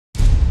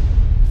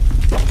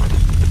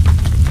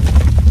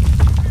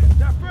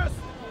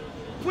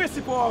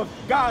for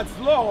God's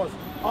laws,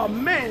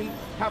 men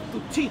have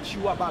to teach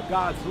you about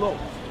God's laws.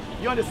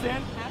 You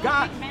understand?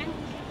 God. Men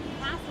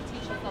has to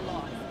teach us the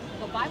laws.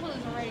 The Bible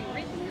is already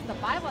written. The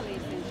Bible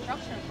is the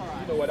instruction for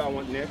us. You know what I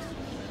want next?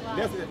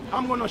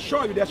 I'm going to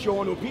show you that's your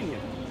own opinion,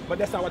 but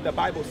that's not what the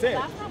Bible says.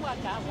 That's not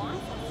what God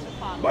wants us to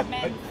follow. But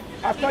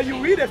after you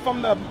read it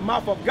from the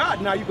mouth of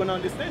God, now you're going to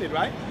understand it,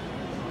 right?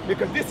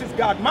 Because this is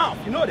God's mouth.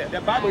 You know that.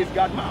 The Bible is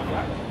God's mouth,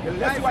 right?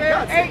 Let's see what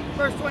God says. 8,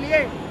 verse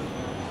 28.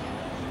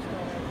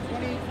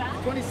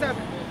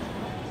 27.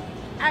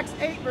 Acts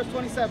 8, verse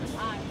 27.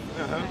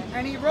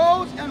 And he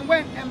rose and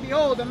went, and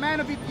behold, a man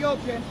of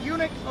Ethiopia, an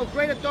eunuch of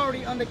great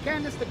authority under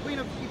Candace, the queen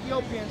of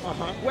Ethiopians,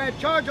 who had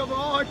charge over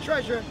all her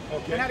treasure,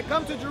 and had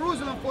come to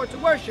Jerusalem for to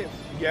worship,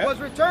 was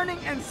returning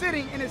and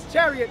sitting in his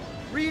chariot,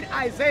 read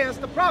Isaiah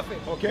the prophet.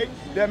 Okay,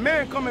 the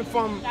man coming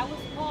from... That was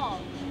Paul.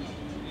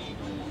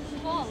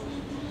 Paul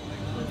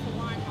was the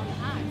one on the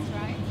Acts,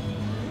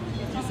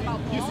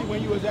 right? You see,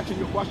 when you was asking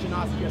your question,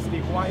 I said,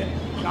 stay quiet.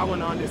 I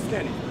want to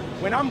understand it.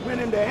 When I'm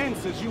bringing the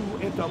answers, you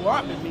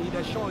interrupted me.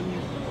 That's showing you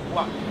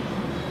what.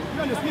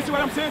 You understand? You see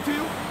what I'm saying to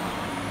you?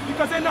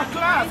 Because in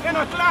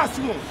a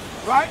classroom,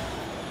 right?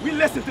 We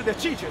listen to the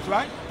teachers,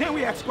 right? Then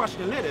we ask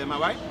questions later. Am I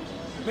right?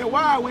 Then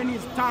why, when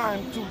it's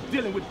time to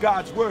dealing with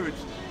God's words,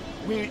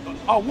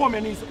 a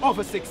woman is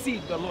over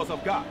succeed the laws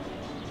of God?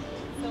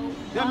 So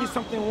that means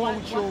something wrong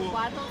with your.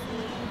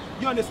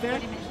 You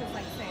understand?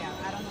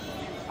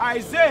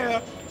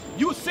 Isaiah.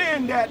 You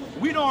saying that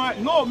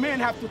no man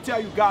have to tell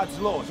you God's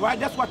laws, right?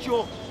 That's what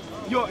your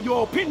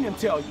opinion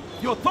tell you,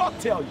 your thought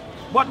tell you.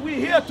 But we're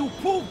here to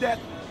prove that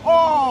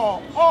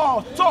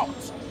all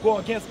thoughts go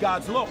against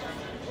God's law.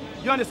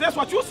 You understand? That's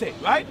what you say,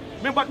 right?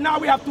 But now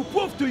we have to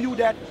prove to you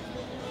that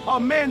a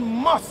man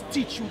must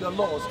teach you the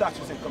laws,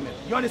 statutes, and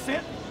commandments. You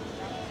understand?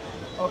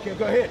 Okay,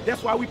 go ahead.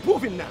 That's why we're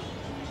proving now.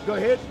 Go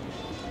ahead.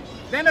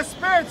 Then the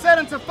Spirit said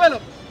unto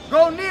Philip,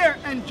 go near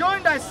and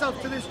join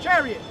thyself to this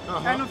chariot.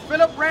 And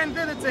Philip ran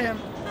thither to him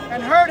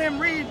and heard him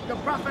read the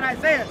prophet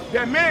Isaiah.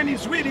 The man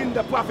is reading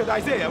the prophet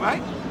Isaiah,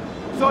 right?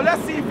 So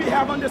let's see if we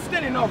have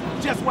understanding of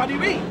just what he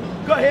read.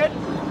 Go ahead.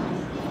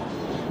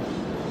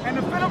 And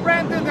Philip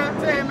ran thither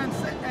to him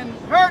and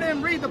heard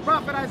him read the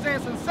prophet Isaiah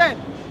and said,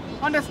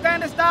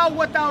 understandest thou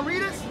what thou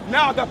readest?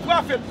 Now the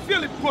prophet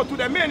Philip go to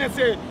the man and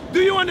said,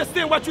 do you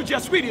understand what you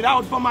just read it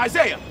out from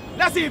Isaiah?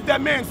 Let's see if that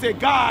man said,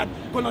 God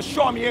gonna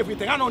show me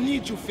everything. I don't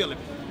need you, Philip.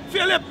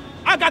 Philip,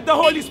 I got the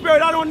Holy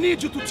Spirit. I don't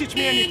need you to teach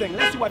me anything.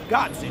 Let's see what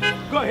God said.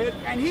 Go ahead.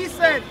 And he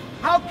said,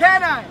 how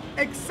can I,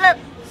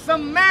 except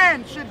some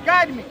man should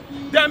guide me?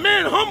 The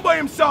man humbled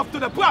himself to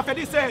the prophet.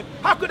 He said,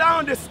 how could I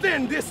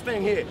understand this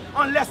thing here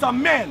unless a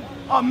man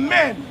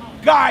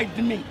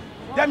guide me?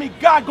 That means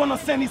God gonna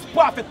send his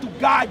prophet to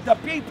guide the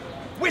people,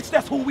 which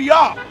that's who we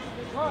are.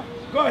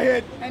 Go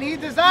ahead. And he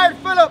desired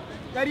Philip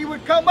that he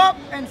would come up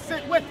and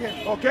sit with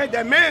him. Okay,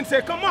 the man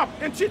said, come up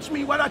and teach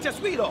me what I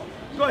just read off.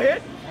 Go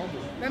ahead.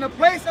 And the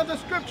place of the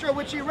scripture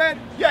which he read.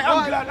 Yeah,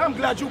 I'm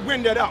glad you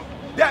bring that out.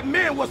 That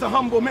man was a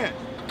humble man.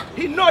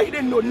 He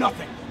didn't know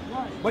nothing.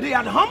 But he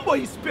had humble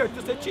his spirit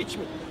to say, teach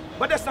me.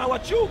 But that's not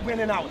what you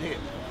bringing out here.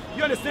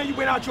 You understand? You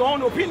bring out your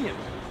own opinion.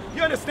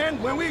 You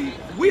understand? When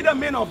we the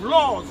men of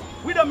laws,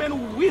 we the men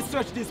who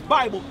research this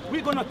Bible,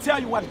 we're going to tell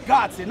you what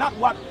God said, not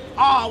what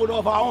out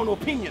of our own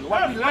opinion.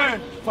 What we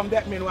learned from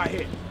that man right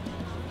here.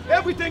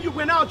 Everything you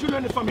bring out, you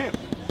learned it from him.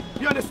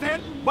 You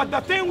understand? But the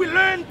thing we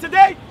learned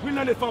today, we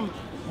learned it from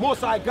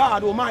Most High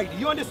God Almighty.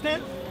 You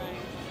understand?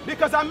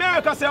 Because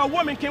America says a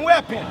woman can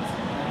wear pants.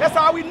 That's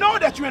how we know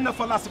that you're in the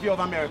philosophy of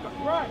America.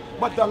 Right.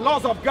 But the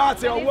laws of God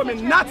say a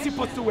woman not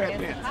supposed to wear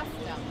pants.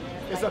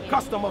 It's a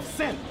custom of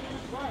sin.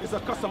 It's a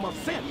custom of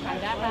sin.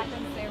 And that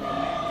happens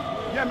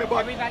everywhere. Yeah, but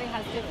everybody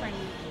has different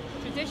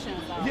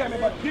traditions. Yeah,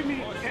 but give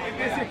me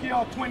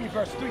Ezekiel 20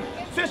 verse 3.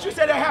 Since you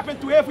said that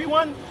happened to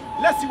everyone,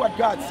 let's see what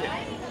God said.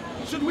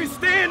 Should we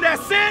stay in that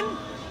sin,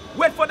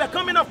 wait for the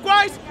coming of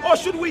Christ, or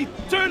should we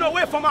turn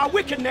away from our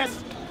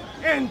wickedness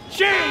and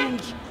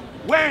change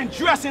wearing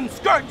dressing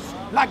skirts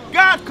like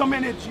God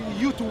commanded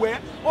you to wear?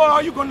 Or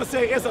are you going to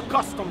say it's a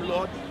custom,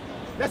 Lord?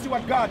 Let's see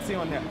what God say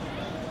on that.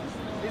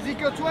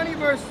 Ezekiel 20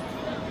 verse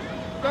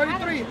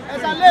 33.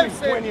 As I live,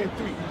 say, 20 and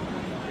 3.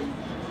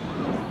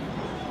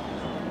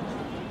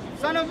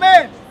 Son of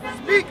man,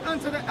 speak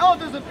unto the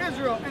elders of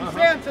Israel and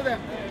say unto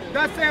them,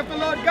 thus saith the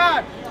Lord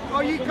God,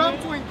 are ye come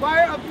to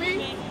inquire of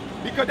me?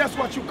 Because that's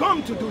what you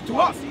come to do to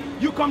us.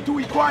 You come to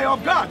inquire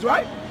of God,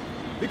 right?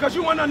 Because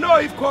you want to know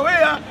if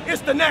Korea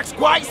is the next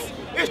Christ.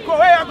 Is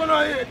Korea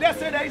gonna, they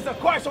say there is a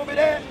Christ over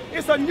there.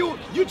 It's a new,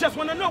 you just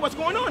want to know what's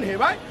going on here,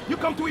 right? You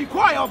come to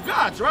inquire of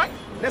God, right?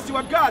 Let's see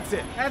what God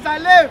said. As I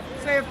live,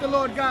 saith the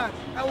Lord God,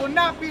 I will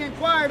not be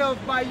inquired of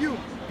by you.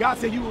 God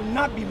said you will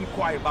not be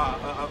required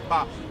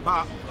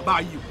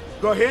by you.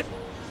 Go ahead.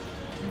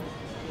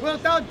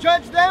 Wilt thou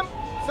judge them,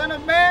 son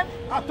of man?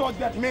 I thought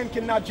that man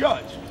cannot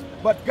judge.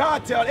 But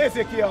God tell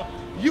Ezekiel,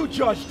 you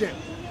judge them.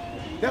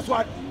 That's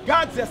what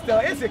God says to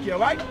Ezekiel,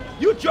 right?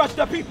 You judge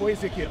the people,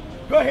 Ezekiel.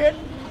 Go ahead.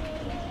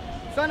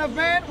 Son of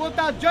man, wilt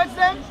thou judge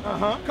them?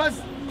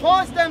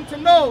 Cause them to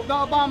know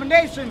the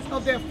abominations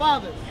of their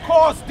fathers.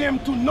 cause them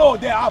to know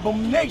their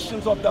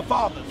abominations of the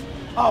fathers.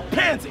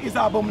 Pence is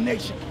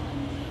abomination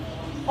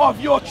of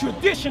your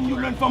tradition you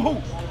learn from who?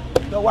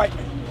 The white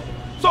man.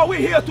 So we're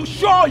here to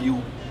show you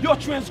your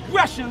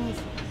transgressions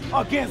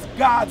against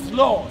God's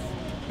laws.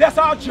 That's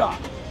our job,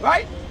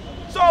 right?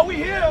 So we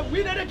here,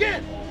 read it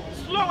again,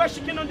 slow as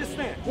you can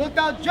understand. Wilt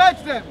thou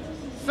judge them,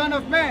 son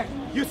of man?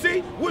 You see,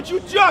 would you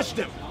judge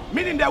them?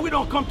 Meaning that we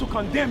don't come to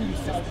condemn you,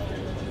 sister.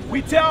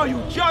 We tell you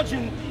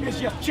judging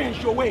is just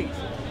change your ways.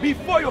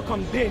 Before you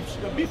condemn,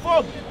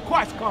 before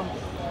Christ comes,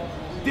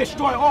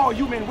 destroy all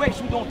human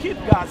race, we don't keep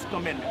God's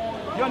commandment.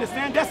 You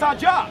understand? That's our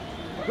job.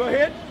 Go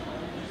ahead.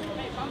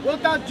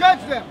 Wilt thou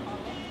judge them?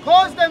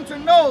 Cause them to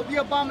know the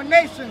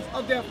abominations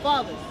of their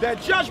fathers. The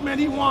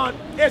judgment he wants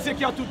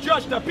Ezekiel to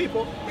judge the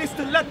people is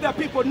to let the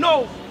people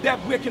know they're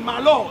breaking my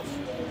laws.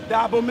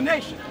 The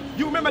abomination.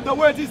 You remember the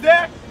words is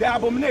there? The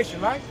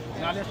abomination, right?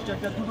 Now let's check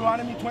the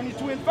Deuteronomy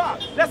 22 and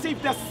 5. Let's see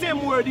if the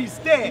same word is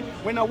there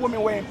when a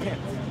woman wearing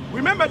pants.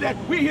 Remember that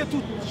we're here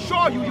to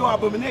show you your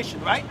abomination,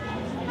 right?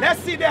 Let's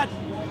see that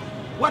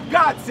what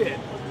God said.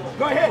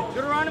 Go ahead.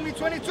 Deuteronomy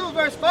 22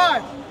 verse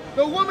 5.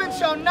 The woman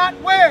shall not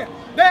wear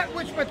that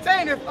which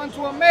pertaineth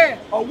unto a man.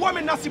 A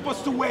woman not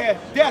supposed to wear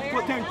that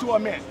pertaining to a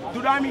man.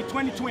 Deuteronomy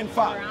 22 and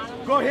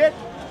 5. Go ahead.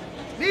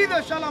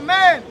 Neither shall a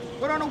man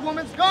put on a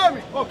woman's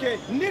garment. Okay,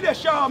 neither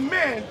shall a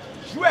man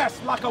dress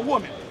like a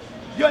woman.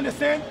 You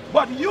understand?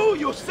 But you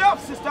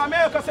yourself, Sister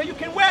America, say you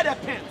can wear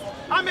that pants.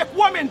 I make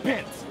woman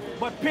pants.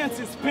 But pants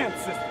is pants,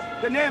 sister.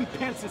 The name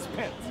pants is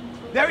pants.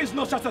 There is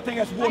no such a thing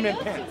as woman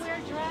pants.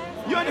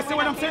 You understand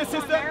what I'm saying,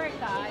 sister?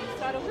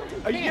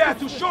 Yeah,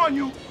 to show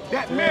you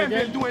that man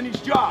been doing his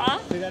job. Huh?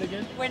 Say that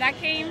again. When I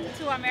came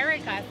to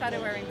America, I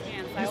started wearing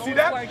pants. I You see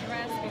that? always wore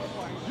dress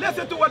before.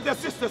 Listen to what the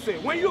sister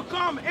said. When you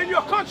come in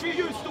your country,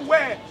 you used to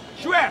wear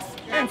dress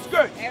and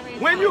skirts.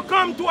 When you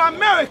come to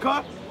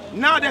America,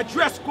 now the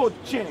dress code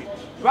changed,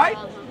 right?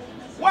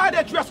 Why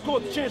the dress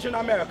code changed in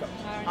America?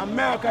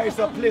 America is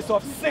a place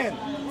of sin,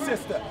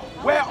 sister,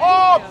 where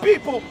all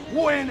people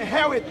who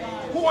inherit,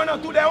 who want to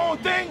do their own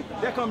thing,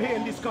 they come here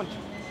in this country.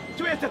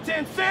 To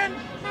entertain sin,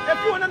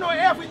 if you want to know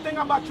everything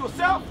about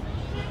yourself,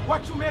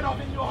 what you made of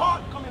in your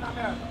heart, come in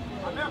America.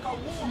 America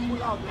won't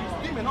pull out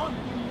these demons on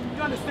you.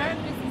 You understand?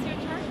 This is your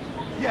church?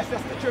 Yes,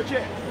 that's the church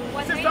here.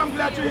 What Sister, race I'm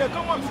glad you? you're here.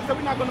 Come on, sister,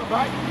 we're not going to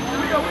bite.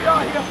 We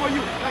are here for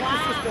you, like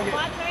your sister here.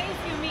 What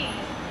race you mean?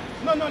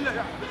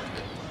 No.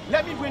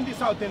 Let me bring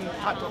this out in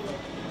hot talk.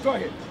 Go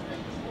ahead.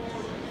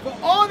 For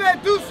all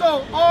that do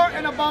so are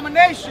an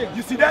abomination.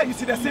 You see that? You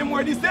see the same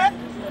word is there?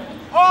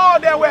 All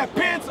that wear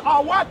pants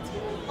are what?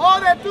 All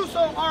that do so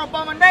are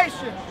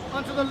abomination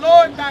unto the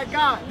Lord thy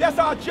God. That's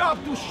our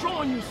job to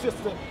show you,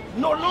 sister,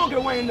 no longer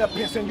wearing the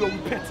pants and you're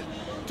repentant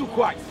to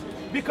Christ.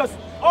 Because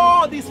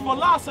all this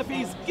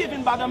philosophy is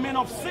given by the men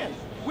of sin,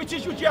 which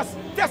is you just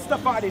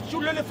testified it.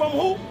 You learn it from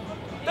who?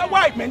 The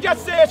white man.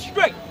 Just say it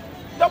straight.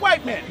 The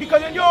white man.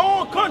 Because in your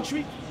own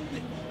country,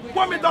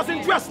 women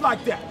doesn't dress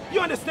like that. You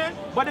understand?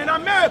 But in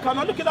America,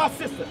 now look at our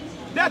sister.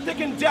 They're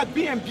thinking that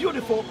being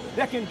beautiful,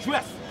 they can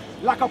dress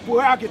like a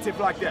prerogative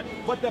like that.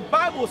 But the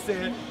Bible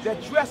said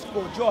that dress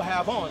code you'll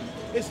have on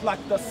is like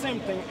the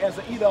same thing as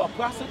either a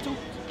prostitute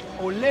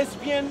or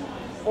lesbian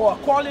or a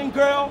calling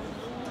girl.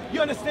 You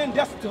understand?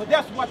 That's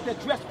what the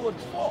dress code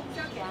is for.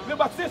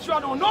 But since you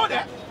don't know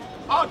that,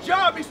 our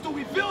job is to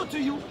reveal to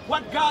you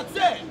what God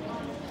said.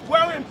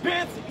 Wearing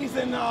pants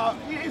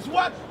is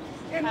what?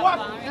 In what?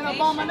 An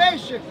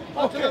abomination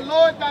unto the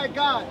Lord thy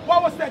God.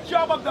 What was the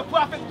job of the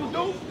prophet to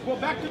do? Go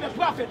back to the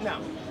prophet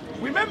now.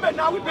 Remember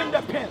now we bring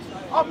the pants.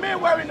 A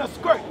man wearing a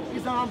skirt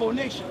is an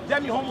abomination.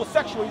 That means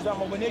homosexual is an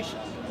abomination.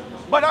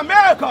 But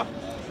America,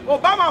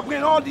 Obama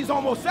bring all these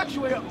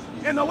homosexuals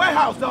in the White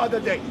House the other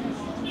day.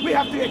 We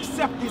have to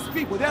accept these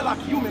people. They're like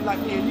human like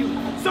me and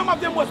you. Some of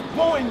them was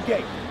born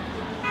gay.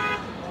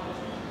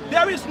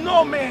 There is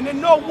no man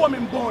and no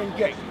woman born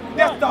gay.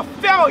 That's the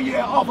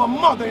failure of a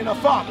mother and a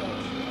father.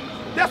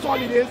 That's all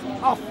it is,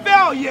 a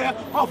failure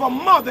of a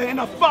mother and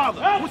a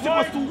father who's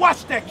supposed to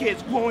watch their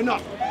kids growing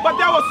up. But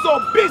they were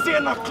so busy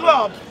in the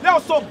club, they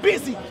were so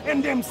busy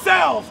in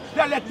themselves,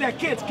 they let their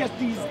kids catch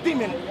these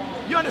demons.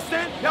 You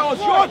understand? That was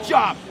your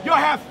job. You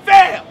have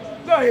failed.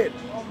 Go ahead.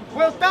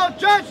 Wilt thou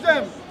judge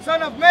them,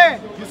 son of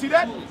man? You see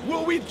that?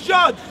 Will we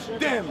judge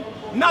them?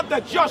 Not the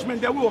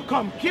judgment that we will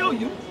come kill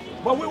you,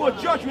 but we will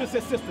judge you and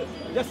say, sister,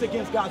 that's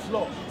against God's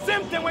law.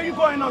 Same thing when you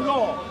go in a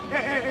law,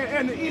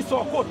 in the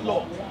Esau court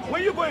law.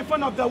 When you go in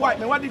front of the white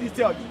man, what did he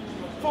tell you?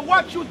 For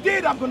what you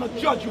did, I'm going to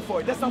judge you for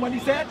it. That's not what he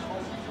said?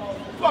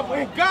 But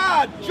when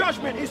God's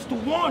judgment is to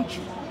warn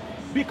you,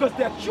 because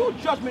the true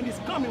judgment is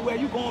coming where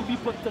you're going to be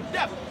put to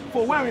death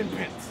for wearing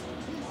pants.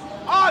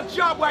 Our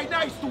job right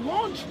now is to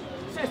warn you.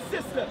 Say,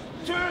 sister,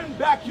 turn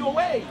back your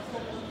ways.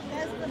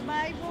 That's the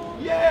Bible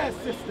Yes,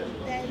 sister.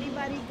 that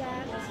everybody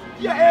got.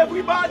 Yeah,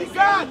 everybody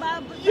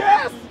got.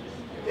 Yes.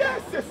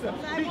 Yes, sister.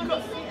 I want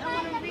Because,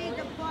 to read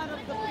the part of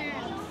the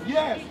pants.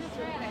 yes.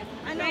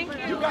 I know,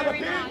 but You got a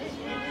pen?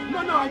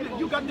 No,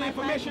 you got the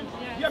information?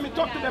 Yeah, I mean,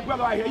 talk to that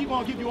brother right here. He's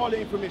going to give you all the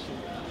information.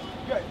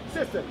 Good.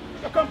 Sister,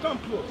 come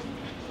close.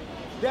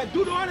 that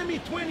Deuteronomy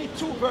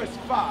 22 verse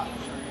 5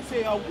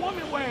 say a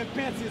woman wearing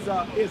pants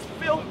is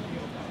filth,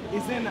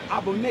 is in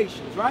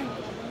abominations, right?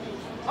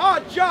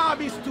 Our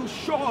job is to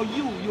show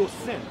you your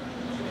sin,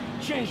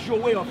 change your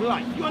way of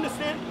life. You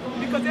understand?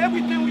 Because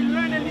everything we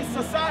learn in this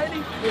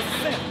society is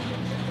sin.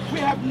 We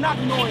have not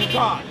known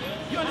God.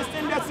 You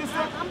understand that,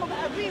 sister? I'm going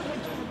to agree with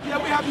you.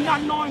 Yeah, we have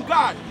not known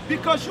God.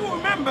 Because you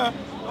remember,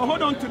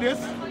 hold on to this.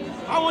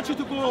 I want you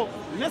to go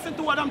listen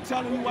to what I'm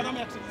telling you, what I'm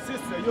asking.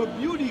 Sister, your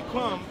beauty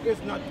come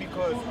is not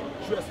because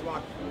dress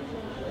like,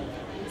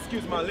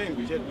 excuse my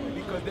language,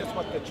 because that's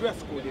what the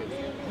dress code is.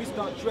 We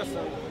start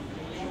dressing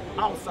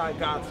outside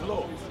God's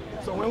laws.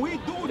 So when we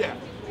do that,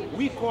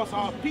 we cause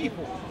our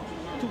people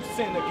to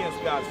sin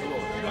against God's law.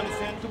 You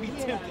understand? To be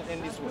tempted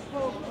in this way.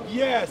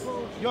 Yes,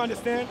 you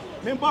understand?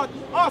 But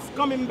us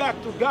coming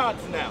back to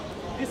God's now,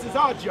 this is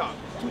our job,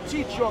 to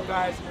teach your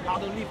guys how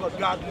to live a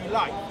godly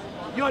life.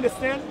 You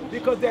understand?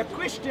 Because the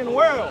Christian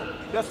world,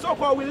 the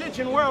so-called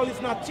religion world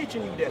is not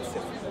teaching you that,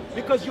 sister.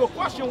 Because your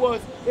question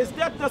was, is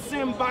that the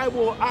same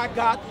Bible I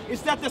got?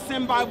 Is that the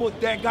same Bible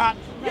they got?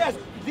 Yes,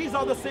 these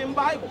are the same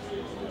Bible.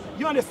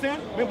 You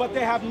understand? But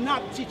they have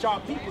not teach our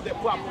people the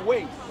proper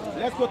ways.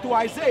 Let's go to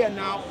Isaiah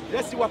now.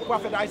 Let's see what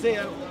Prophet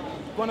Isaiah is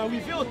going to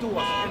reveal to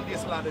us in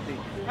this latter day.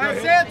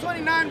 Isaiah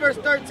 29 verse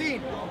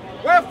 13.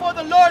 Wherefore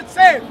the Lord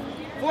saith,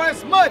 for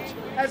as much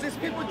as his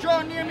people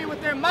draw near me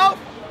with their mouth,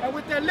 and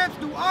with their lips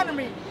do honor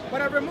me,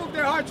 but have removed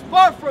their hearts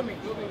far from me,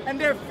 and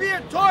their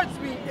fear towards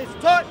me is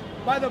taught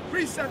by the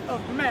precept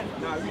of men.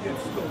 Now read it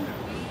slow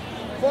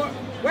now.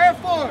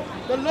 Wherefore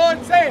the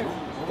Lord saith,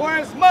 for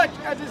as much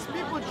as his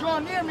people draw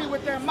near me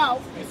with their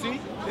mouth. You see,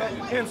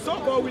 that in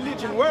so-called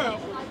religion world,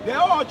 they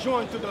all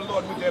join to the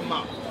Lord with their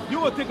mouth. You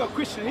will think a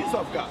Christian is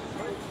of God,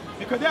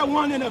 because they're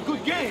winning a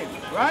good game,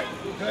 right?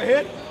 Go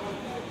ahead.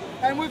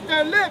 And with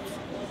their lips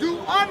do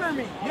honor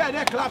me. Yeah,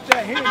 they clap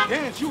their hands,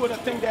 dance. You would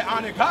think they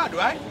honor God,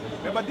 right?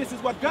 But this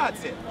is what God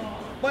said.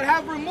 But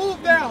have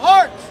removed their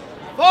hearts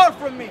far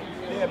from me.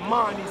 Their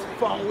mind is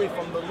far away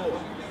from the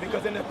Lord.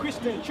 Because in a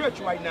Christian church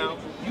right now,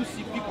 you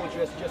see people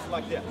dressed just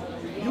like that.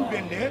 You've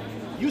been there,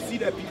 you see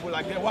that people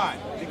like that. Why?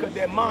 Because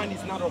their mind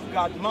is not of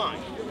God's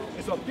mind.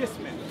 It's of this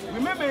man.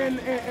 Remember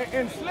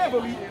in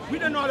slavery, we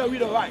didn't know how to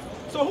read or write.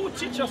 So who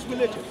teach us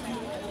religion?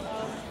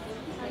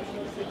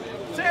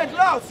 Say it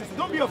loud, sister.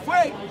 Don't be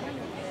afraid.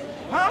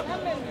 Huh?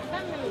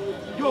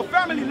 Your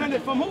family learned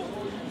it from who?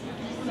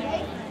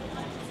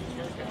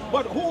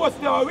 But who was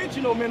the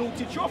original man who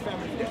teach your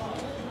family that?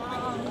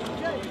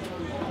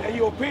 The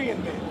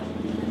European man.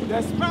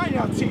 The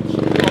Spaniard teach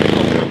your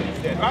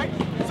families that, right?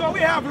 So we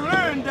have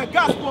learned the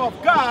gospel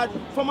of God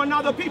from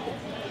another people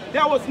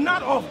that was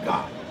not of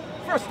God.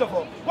 First of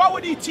all, why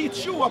would he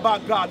teach you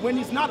about God when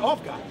he's not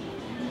of God?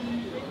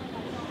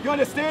 You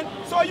understand?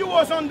 So you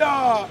was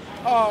under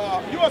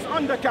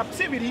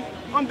captivity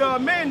under a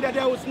man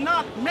that was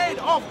not made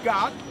of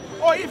God,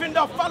 or even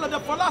to follow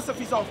the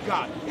philosophies of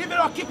God, even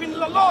or keeping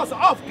the laws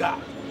of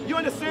God. You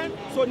understand?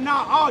 So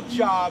now our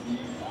job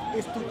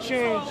is to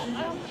change. So,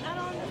 I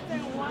don't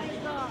understand why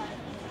God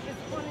is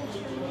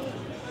punishing me.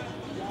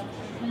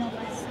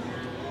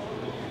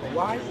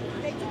 Why?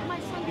 They took my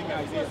son. Give me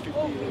Isaiah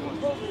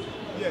 58:1.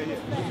 Yeah. They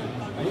said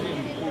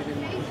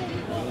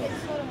he go get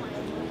sodomite.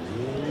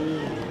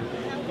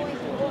 I'm going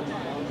to go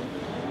now.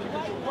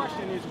 The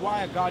question is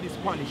why God is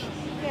punishing.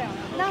 Yeah,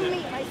 not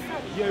me, my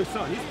son. Yeah, your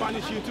son. He's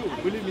punishing you too.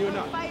 Believe me or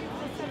not. I fighting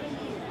for 7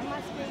 years. I'm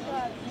asking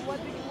God, what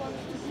do you want me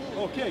to do?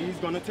 Okay, he's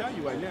going to tell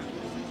you right now.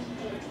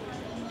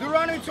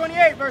 Deuteronomy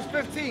 28 verse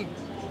 15.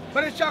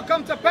 But it shall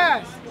come to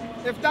pass,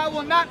 if thou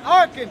wilt not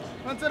hearken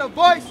unto the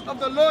voice of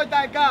the Lord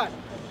thy God,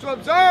 to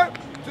observe,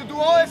 to do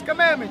all his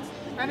commandments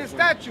and his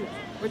statutes,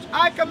 which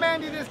I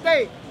command thee this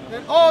day,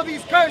 that all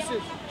these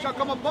curses shall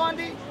come upon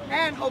thee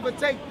and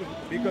overtake thee.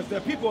 Because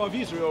the people of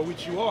Israel,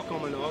 which you are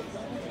coming of,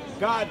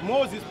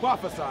 Moses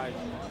prophesied,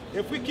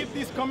 if we keep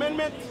these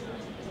commandments,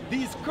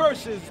 these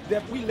curses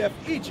that we left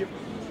Egypt,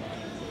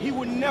 he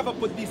would never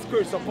put these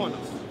curses upon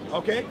us.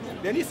 Okay?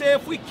 Then he said,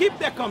 if we keep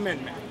that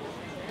commandment,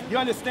 you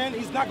understand?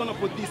 He's not going to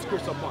put these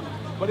curses upon us.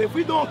 But if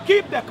we don't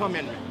keep that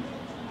commandment,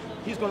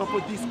 he's going to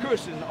put these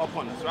curses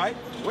upon us, right?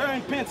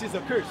 Wearing pants is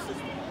a curse,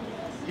 sister.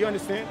 You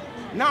understand?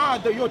 Now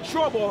your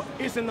trouble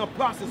is in the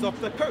process of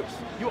the curse.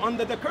 You're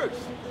under the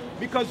curse.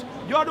 Because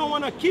you don't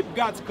want to keep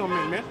God's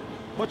commandment,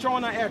 but you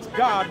want to ask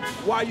God,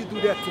 why you do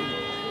that to me?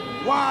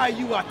 Why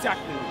you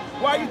attacking me?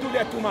 Why you do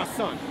that to my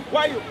son?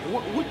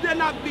 Would there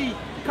not be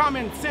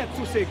common sense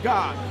to say,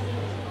 God,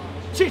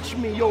 teach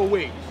me your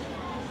ways?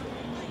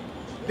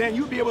 Then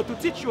you'll be able to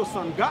teach your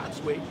son God's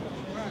way,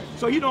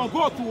 so he don't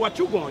go through what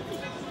you're going through.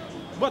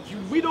 But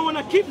we don't want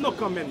to keep no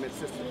commandments,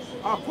 sister.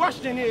 Our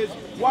question is,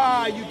 why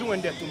are you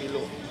doing that to me,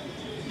 Lord?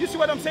 You see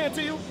what I'm saying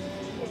to you?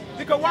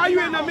 Because why are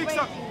you in the mix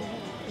up?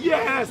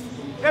 Yes.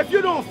 If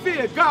you don't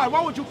fear God,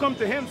 why would you come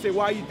to him and say,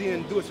 why you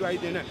didn't do this, why you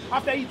didn't that?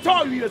 After he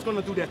told you he was going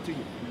to do that to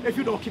you, if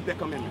you don't keep that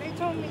commandment. They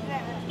told me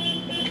that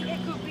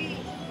it could be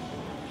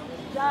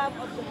job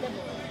of the devil.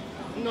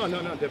 No.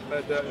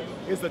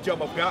 It's the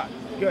job of God.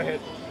 Go ahead.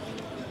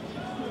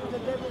 The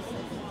devil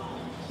says.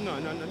 No.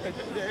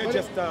 It's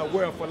just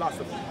world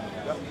philosophy.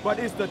 But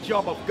it's the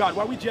job of God.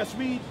 What we just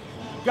read,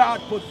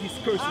 God put these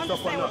curses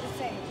upon us.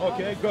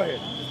 Okay, go ahead.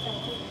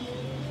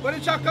 But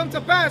it shall come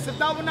to pass, if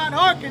thou wilt not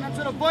hearken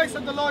unto the voice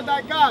of the Lord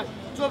thy God,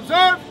 to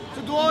observe,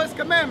 to do all his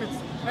commandments,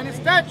 and his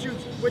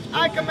statutes, which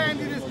I command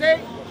thee this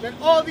day, then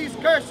all these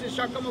curses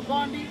shall come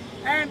upon thee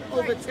and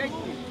overtake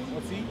thee.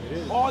 Well, see,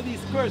 all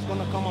these curses going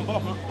to come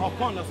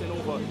upon us and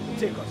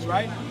overtake us,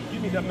 right?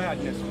 Give me the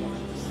madness one.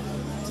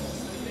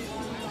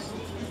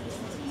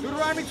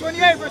 Deuteronomy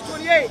 28, verse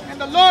 28. And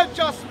the Lord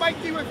shall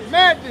smite thee with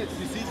madness.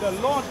 You see, the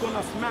Lord's going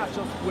to smash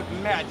us with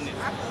madness.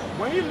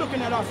 When you're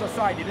looking at our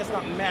society, there's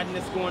not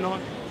madness going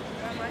on.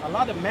 A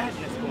lot of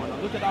madness going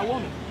on. Look at our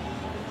women.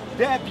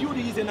 Their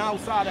beauty is in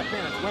outside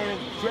appearance, wearing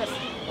dress,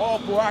 all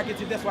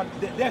prerogative. That's what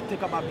they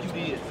think about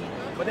beauty is.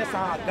 But that's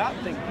how God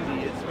thinks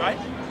beauty is, right?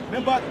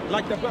 Remember,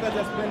 like the brother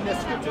that's been in the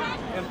scripture,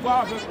 in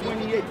Proverbs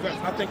 28, verse,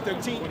 I think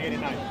 13, 28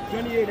 and 9.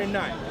 28 and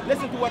 9.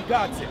 Listen to what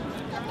God said.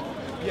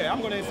 Yeah, I'm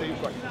going to answer your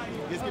question.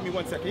 Just give me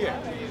 1 second. Yeah.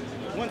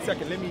 1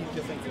 second. Let me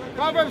just answer.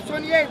 Proverbs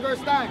 28,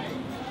 verse 9.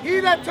 He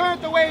that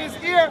turneth away his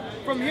ear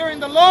from hearing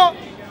the law,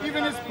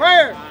 even his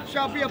prayer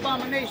shall be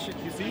abomination.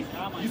 You see?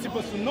 You're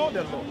supposed to know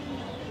the law.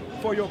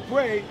 For your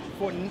prayer,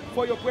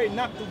 for your prayer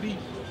not to be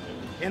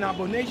an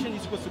abomination,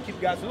 you're supposed to keep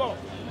God's law.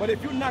 But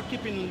if you're not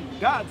keeping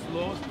God's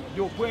laws,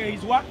 your prayer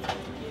is what?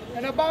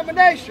 An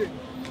abomination.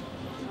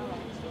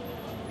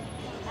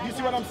 You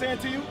see what I'm saying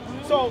to you?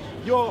 So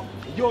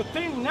your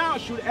thing now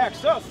should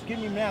ask us. Give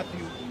me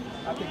Matthew,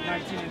 I think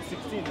 19 and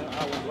 16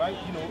 hours, right?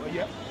 You know,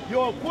 yeah.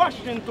 Your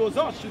question to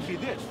us should be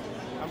this.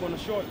 I'm going to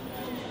show you.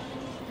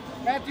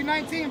 Matthew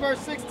 19, verse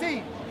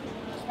 16.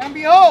 And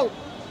behold,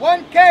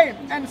 one came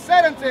and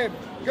said unto him,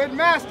 Good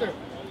master,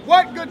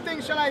 what good thing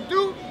shall I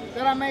do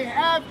that I may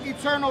have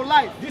eternal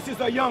life? This is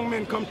a young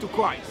man come to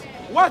Christ.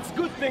 What's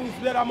good things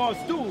that I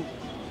must do,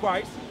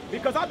 Christ?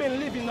 Because I've been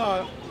living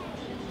a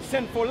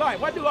sinful life.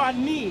 What do I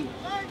need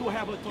to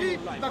have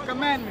eternal life? Keep the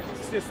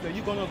commandments. Sister,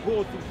 you're going to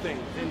go through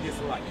things in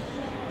this life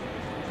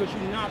because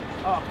you're not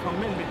a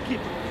commandment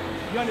keeper.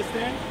 You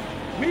understand?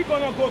 We're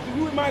going to go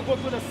through, we might go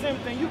through the same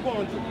thing you're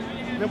going through.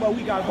 Remember,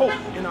 we got hope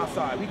in our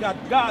side. We got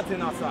God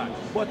in our side.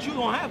 But you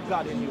don't have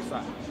God in your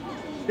side.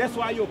 That's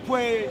why your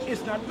prayer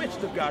is not rich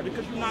to God,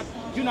 because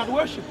you're not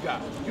worship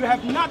God. You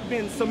have not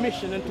been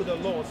submission into the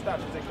law,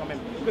 statutes, and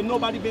commandments, because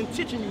nobody been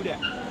teaching you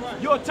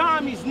that. Your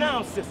time is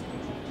now, sister,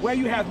 where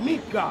you have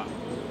meet God.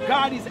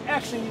 God is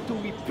asking you to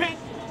repent,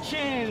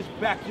 change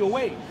back your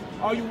ways.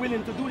 Are you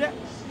willing to do that?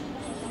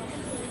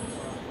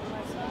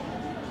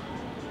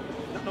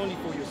 Not only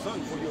for your son,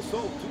 for your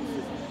soul too,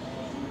 sister.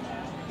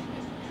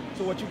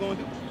 So what you gonna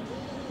do?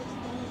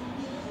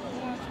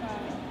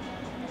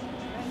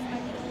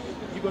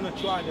 You're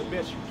gonna try the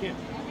best you can.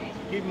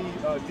 Give me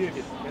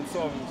David and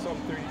Psalm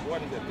 30.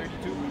 What is that?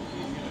 32.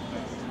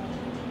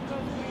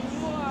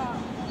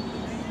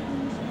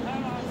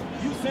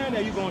 You saying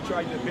that you're gonna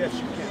try the best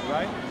you can,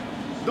 right?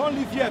 Don't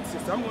leave yet,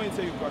 sister. I'm going to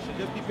answer your question.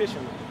 Just be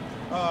patient.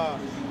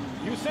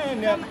 You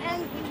saying that?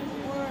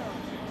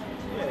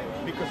 Yeah,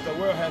 because the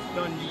world has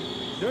done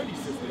you dirty,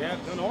 sister. They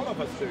have done all of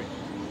us dirty.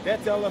 They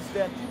tell us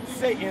that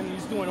Satan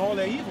is doing all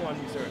the evil on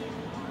this earth.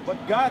 But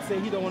God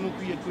said He's the one who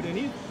created good and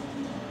evil.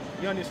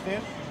 You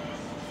understand?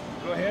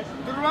 Go ahead.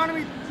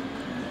 Deuteronomy,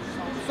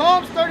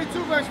 Psalms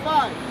 32, verse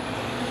 5.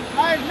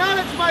 I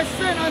acknowledge my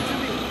sin unto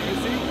thee. You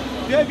see,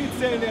 David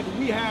saying that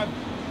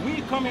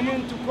we coming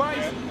into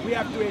Christ, we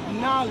have to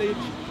acknowledge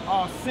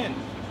our sin.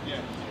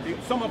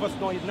 Some of us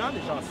don't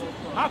acknowledge our sin.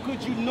 How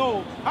could you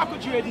know, how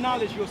could you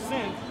acknowledge your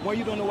sin when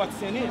you don't know what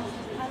sin is?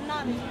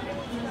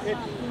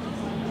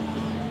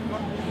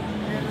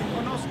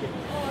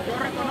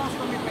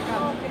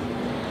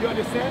 You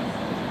understand?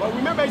 But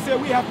remember, he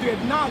said we have to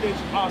acknowledge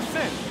our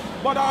sin.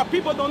 But our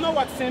people don't know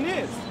what sin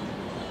is.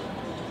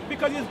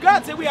 Because if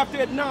God said we have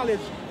to acknowledge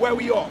where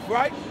we are,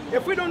 right?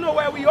 If we don't know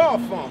where we are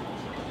from,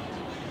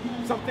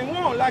 something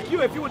wrong. Like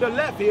you, if you would have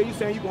left here, you're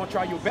saying you're going to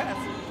try your best.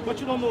 But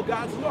you don't know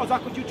God's laws. How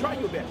could you try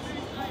your best?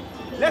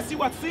 Let's see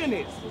what sin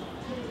is.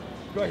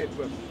 Go ahead,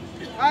 brother.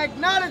 I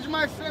acknowledge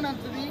my sin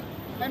unto thee,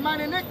 and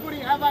mine iniquity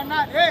have I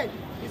not hid.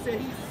 He said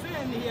he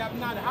sinned, he have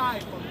not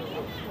hid from the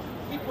Lord.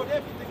 He put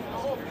everything in the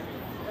open,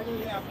 and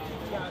he have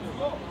God's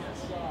law.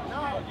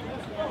 Now,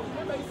 let's go.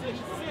 Remember he said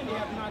sin, he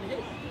have not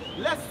hid.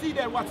 Let's see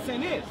that what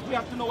sin is. We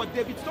have to know what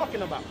David's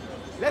talking about.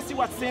 Let's see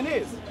what sin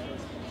is.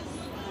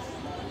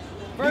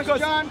 First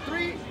John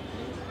 3.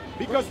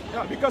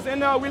 Because in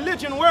the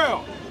religion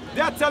world,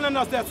 they're telling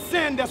us that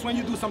sin, that's when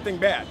you do something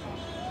bad.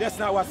 That's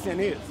not what sin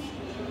is.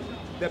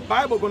 The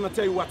Bible going to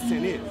tell you what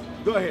sin is.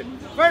 Go ahead.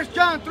 First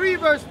John 3,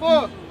 verse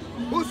 4.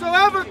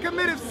 Whosoever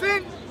committeth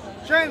sin,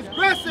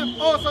 transgresseth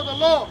also the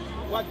law.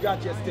 What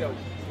God just tell you.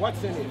 What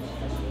sin is.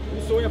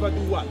 Whosoever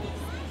do what?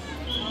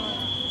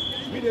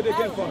 Read it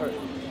again for her.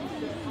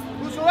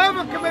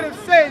 Whosoever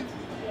committeth sin,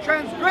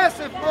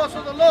 transgresseth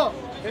also the law.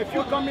 If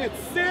you commit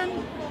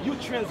sin, you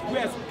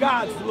transgress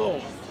God's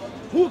laws.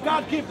 Who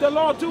God gave the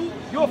law to?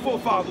 Your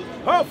forefathers,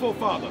 her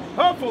forefather,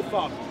 her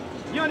forefather.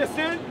 You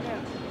understand?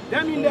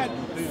 That means that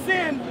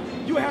sin,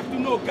 You have to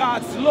know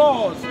God's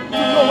laws to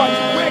know what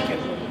you're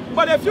breaking.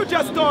 But if you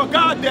just tell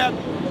God that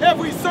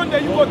every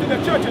Sunday you go to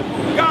the church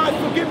and God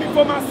forgive me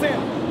for my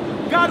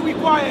sin, God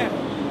require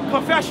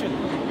confession.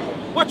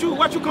 What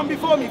you come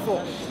before me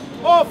for?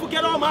 Oh,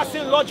 forget all my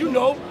sin, Lord. You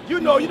know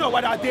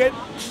what I did.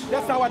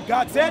 That's not what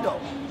God said,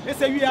 though. They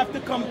say you have to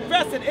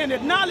confess it and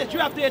acknowledge. You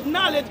have to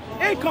acknowledge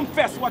and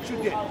confess what you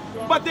did.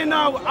 But in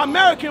our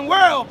American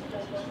world,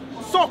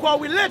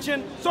 so-called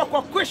religion,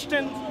 so-called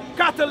Christians,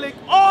 Catholic,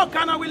 all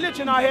kind of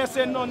religion out here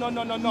say,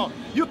 no.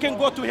 You can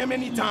go to him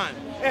anytime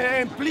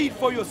and plead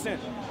for your sin.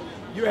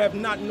 You have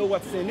not know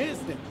what sin is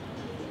then.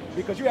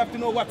 Because you have to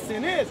know what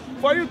sin is.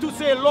 For you to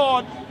say,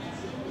 Lord,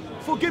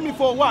 forgive me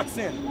for what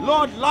sin?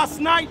 Lord, last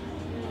night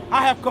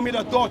I have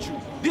committed adultery.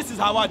 This is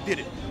how I did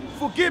it.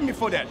 Forgive me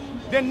for that.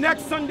 Then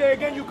next Sunday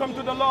again you come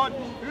to the Lord.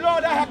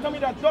 Lord, I have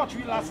committed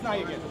adultery last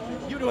night again.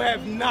 You don't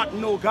have not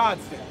know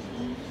God's sin.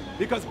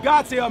 Because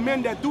God say a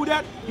man that do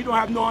that, he don't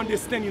have no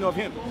understanding of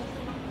him.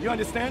 You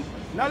understand?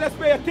 Now let's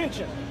pay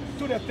attention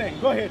to the thing.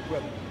 Go ahead,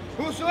 brother.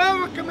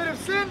 Whosoever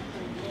committeth sin,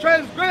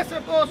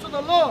 transgresseth also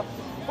the law.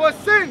 For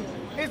sin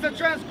is the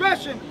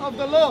transgression of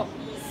the law.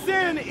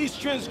 Sin is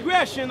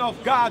transgression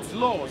of God's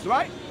laws,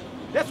 right?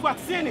 That's what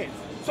sin is.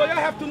 So you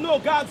have to know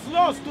God's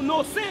laws to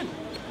know sin.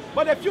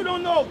 But if you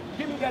don't know,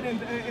 give me that in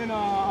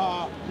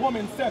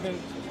Romans 7,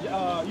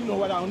 you know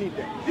what, I don't need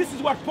that. This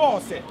is what Paul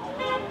said.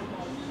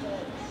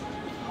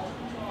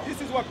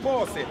 This is what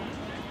Paul said.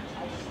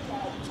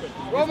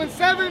 Romans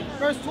 7,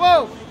 verse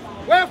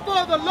 12.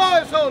 Wherefore the law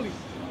is holy,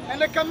 and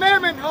the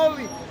commandment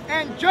holy,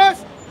 and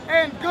just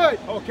and good.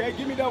 Okay,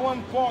 give me that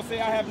one. Paul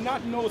say, I have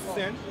not no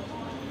sin.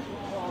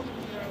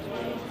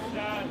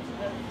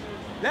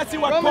 Let's see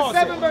what Romans Paul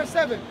 7, said. verse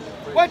 7.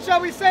 What shall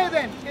we say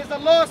then? Is the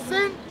law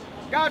sin?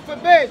 God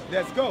forbid.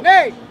 Let's go.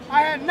 Nay,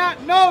 I had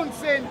not known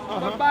sin,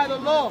 but by the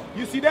law.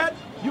 You see that?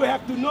 You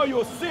have to know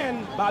your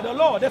sin by the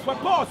law. That's what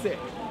Paul said.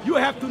 You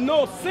have to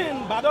know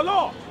sin by the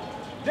law.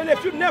 Then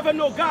if you never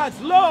know God's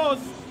laws,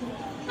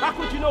 how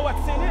could you know what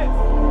sin is?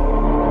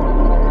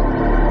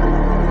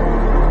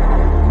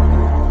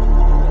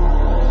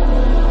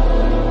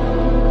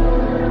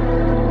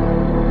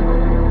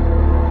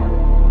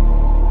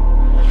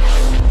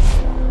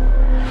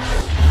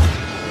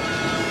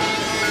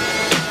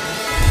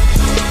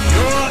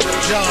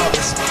 Job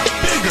is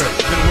bigger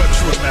than what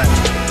you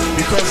imagine,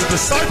 because the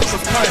disciples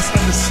of Christ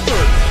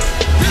understood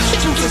this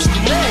truth is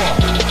more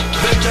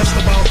than just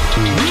about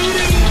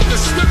reading the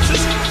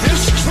scriptures.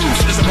 This truth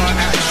is about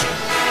action.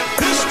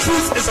 This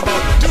truth is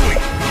about doing.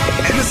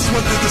 And this is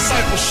what the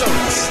disciples showed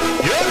us.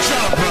 Your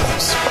job,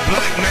 brothers,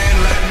 black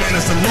man,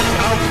 is to look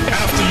out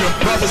after your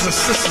brothers and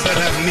sisters that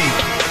have need.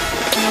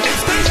 If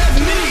they have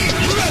need,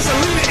 you as a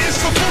leader is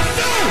to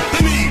fulfill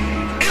the need.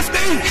 If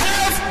they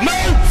have no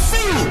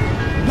food,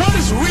 what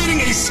is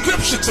reading a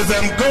scripture to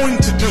them going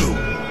to do?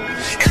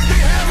 If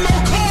they have no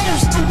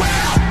clothes to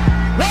wear,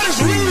 what is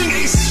reading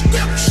a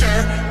scripture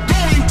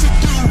going to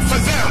do for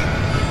them?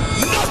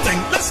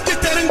 Nothing. Let's get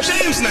that in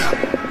James now.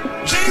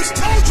 James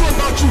told you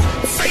about you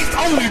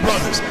faith-only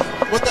brothers.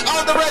 What the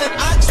elder read in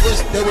Acts was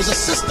there was a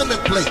system in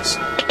place.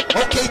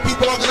 Okay,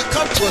 people are going to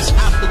come to us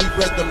after we've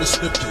read them the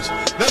scriptures.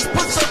 Let's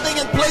put something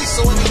in place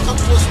so when they come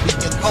to us, we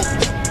can help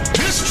them.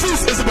 This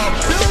truth is about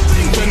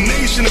building the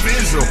nation of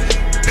Israel.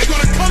 They're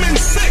going to come in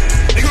sick.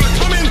 They're going to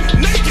come in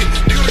naked.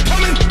 They're going to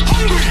come in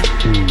hungry.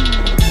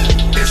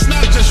 It's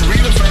not just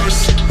read a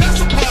verse. That's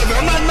a part of it.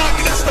 I'm not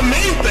knocking. That's the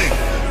main thing.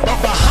 But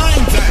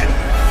behind that,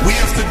 we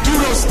have to do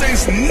those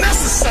things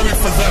necessary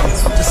for them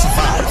to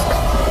survive.